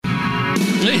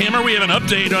Hey, Hammer, we have an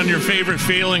update on your favorite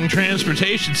failing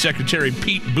transportation secretary,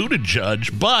 Pete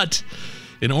Buttigieg, but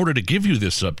in order to give you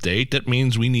this update, that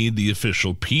means we need the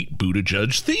official Pete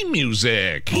Buttigieg theme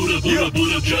music. Buddha, Buddha,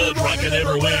 Buttigieg, rockin'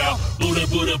 everywhere. Buddha,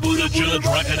 Buddha, Buttigieg,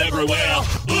 rockin' everywhere.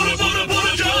 Buddha, Buddha,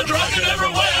 Buttigieg, rockin'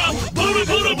 everywhere. Buddha,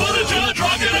 Buddha, Buttigieg,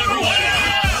 rockin' everywhere.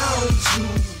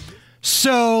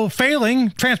 So,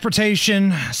 failing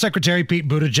Transportation Secretary Pete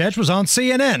Buttigieg was on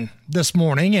CNN this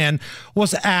morning and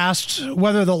was asked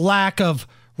whether the lack of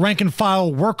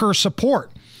rank-and-file worker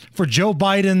support for Joe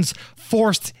Biden's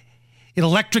forced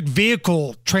electric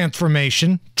vehicle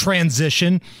transition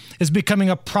is becoming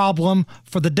a problem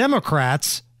for the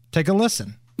Democrats. Take a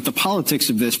listen. The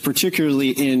politics of this, particularly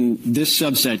in this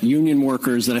subset, union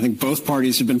workers that I think both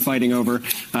parties have been fighting over.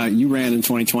 You ran in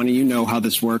 2020. You know how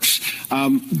this works.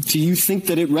 Do you think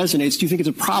that it resonates? Do you think it's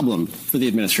a problem for the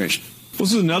administration? Well,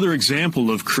 this is another example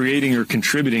of creating or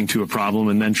contributing to a problem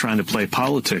and then trying to play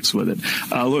politics with it.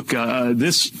 Look,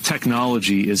 this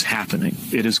technology is happening.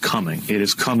 It is coming. It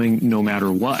is coming no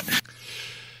matter what.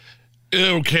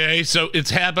 Okay, so it's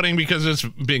happening because it's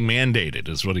being mandated,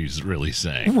 is what he's really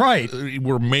saying. Right.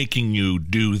 We're making you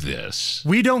do this.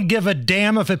 We don't give a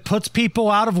damn if it puts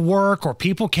people out of work or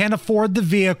people can't afford the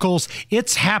vehicles.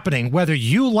 It's happening, whether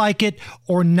you like it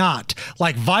or not.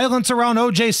 Like violence around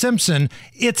O.J. Simpson,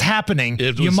 it's happening.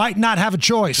 You might not have a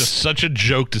choice. Just such a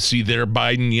joke to see their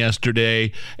Biden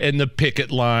yesterday and the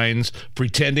picket lines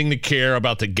pretending to care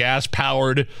about the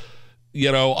gas-powered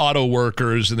auto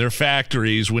workers and their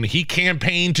factories when he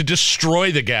campaigned to destroy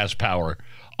the gas power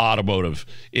automotive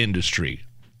industry.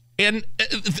 And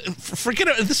forget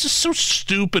it, this is so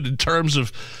stupid in terms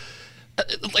of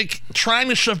trying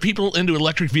to shove people into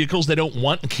electric vehicles they don't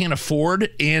want and can't afford.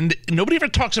 And nobody ever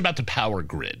talks about the power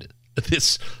grid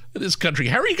this country.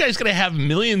 How are you guys going to have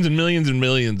millions and millions and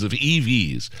millions of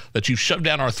EVs that you shove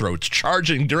down our throats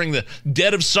charging during the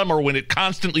dead of summer when it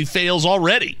constantly fails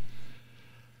already?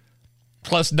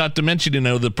 Plus, not to mention,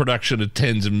 the production of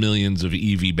tens of millions of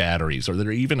EV batteries. Are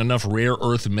there even enough rare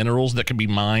earth minerals that can be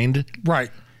mined?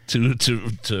 Right.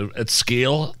 To at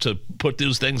scale to put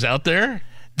those things out there?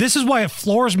 This is why it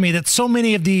floors me that so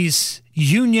many of these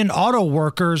union auto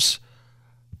workers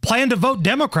plan to vote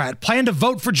Democrat, plan to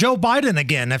vote for Joe Biden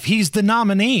again if he's the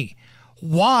nominee.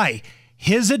 Why?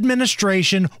 His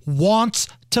administration wants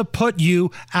to put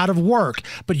you out of work,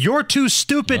 but you're too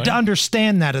stupid to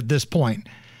understand that at this point.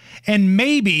 And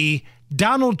maybe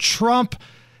Donald Trump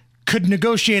could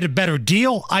negotiate a better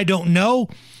deal. I don't know.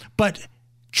 But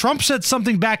Trump said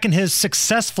something back in his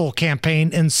successful campaign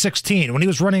in 2016 when he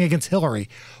was running against Hillary.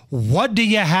 What do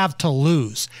you have to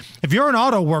lose? If you're an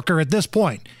auto worker at this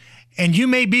point, and you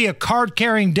may be a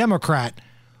card-carrying Democrat,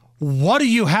 what do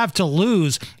you have to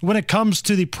lose when it comes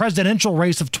to the presidential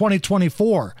race of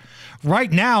 2024?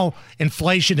 Right now,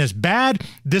 inflation is bad.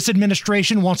 This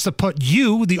administration wants to put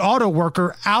you, the auto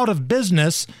worker, out of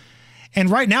business. And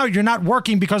right now, you're not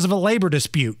working because of a labor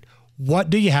dispute.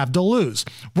 What do you have to lose?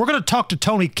 We're going to talk to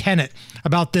Tony Kennett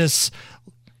about this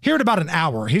here in about an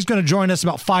hour. He's going to join us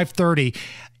about 5:30.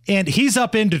 And he's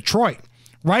up in Detroit,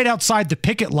 right outside the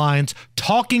picket lines,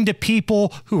 talking to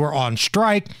people who are on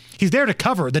strike. He's there to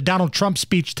cover the Donald Trump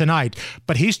speech tonight,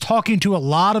 but he's talking to a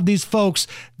lot of these folks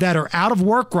that are out of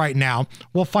work right now.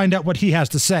 We'll find out what he has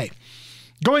to say.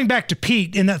 Going back to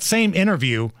Pete in that same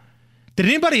interview, did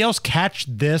anybody else catch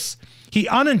this? He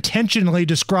unintentionally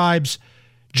describes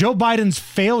Joe Biden's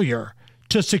failure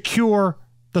to secure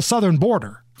the southern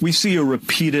border. We see a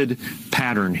repeated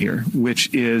pattern here,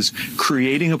 which is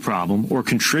creating a problem or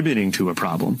contributing to a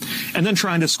problem and then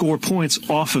trying to score points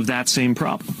off of that same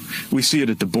problem. We see it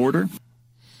at the border.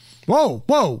 Whoa,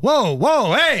 whoa, whoa,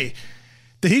 whoa. Hey,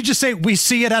 did he just say we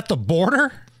see it at the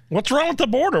border? What's wrong with the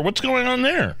border? What's going on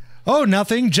there? Oh,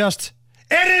 nothing. Just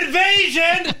an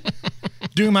invasion.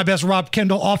 Doing my best Rob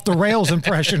Kendall off the rails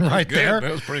impression right there.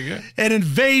 That was pretty good. An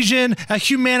invasion, a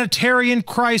humanitarian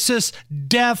crisis,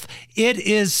 death. It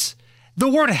is, the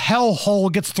word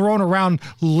hellhole gets thrown around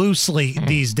loosely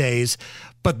these days,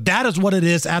 but that is what it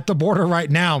is at the border right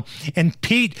now. And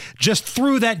Pete just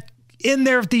threw that in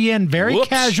there at the end very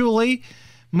casually.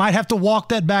 Might have to walk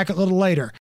that back a little later.